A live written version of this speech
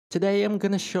Today I'm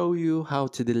gonna show you how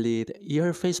to delete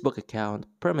your Facebook account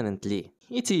permanently.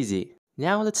 It's easy.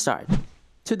 Now let's start.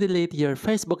 To delete your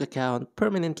Facebook account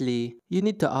permanently, you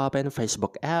need to open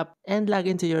Facebook app and log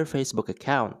into your Facebook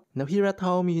account. Now here at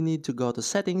home, you need to go to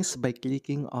settings by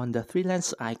clicking on the three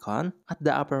lines icon at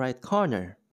the upper right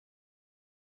corner.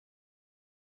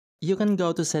 You can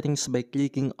go to settings by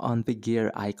clicking on the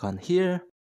gear icon here.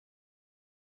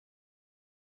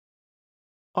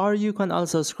 Or you can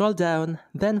also scroll down,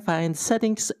 then find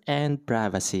Settings and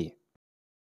Privacy.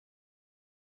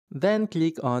 Then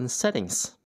click on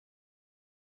Settings.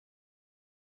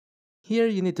 Here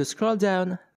you need to scroll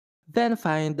down, then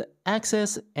find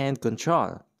Access and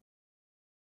Control.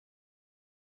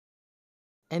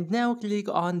 And now click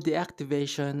on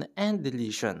Deactivation and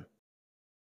Deletion.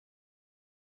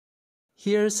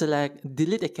 Here select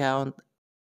Delete Account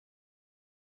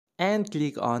and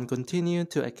click on Continue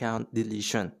to Account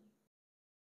Deletion.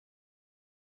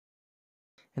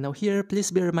 And now here, please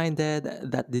be reminded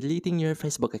that deleting your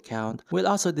Facebook account will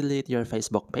also delete your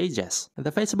Facebook pages.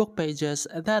 The Facebook pages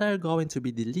that are going to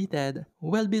be deleted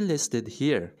will be listed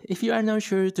here. If you are not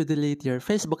sure to delete your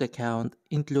Facebook account,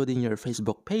 including your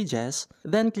Facebook pages,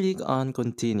 then click on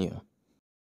Continue.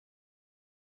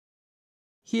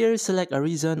 Here, select a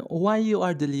reason why you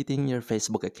are deleting your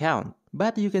Facebook account,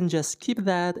 but you can just skip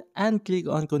that and click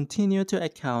on Continue to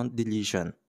Account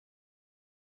Deletion.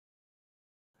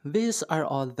 These are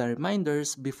all the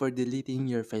reminders before deleting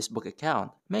your Facebook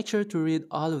account. Make sure to read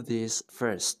all of these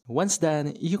first. Once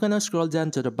done, you can now scroll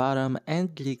down to the bottom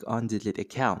and click on Delete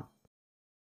Account.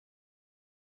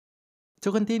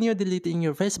 To continue deleting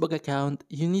your Facebook account,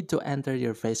 you need to enter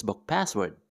your Facebook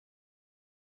password.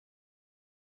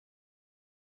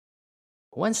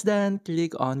 Once done,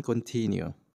 click on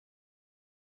Continue.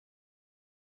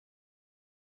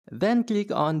 Then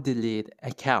click on Delete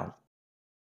Account.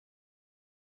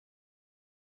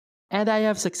 And I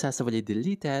have successfully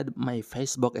deleted my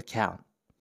Facebook account.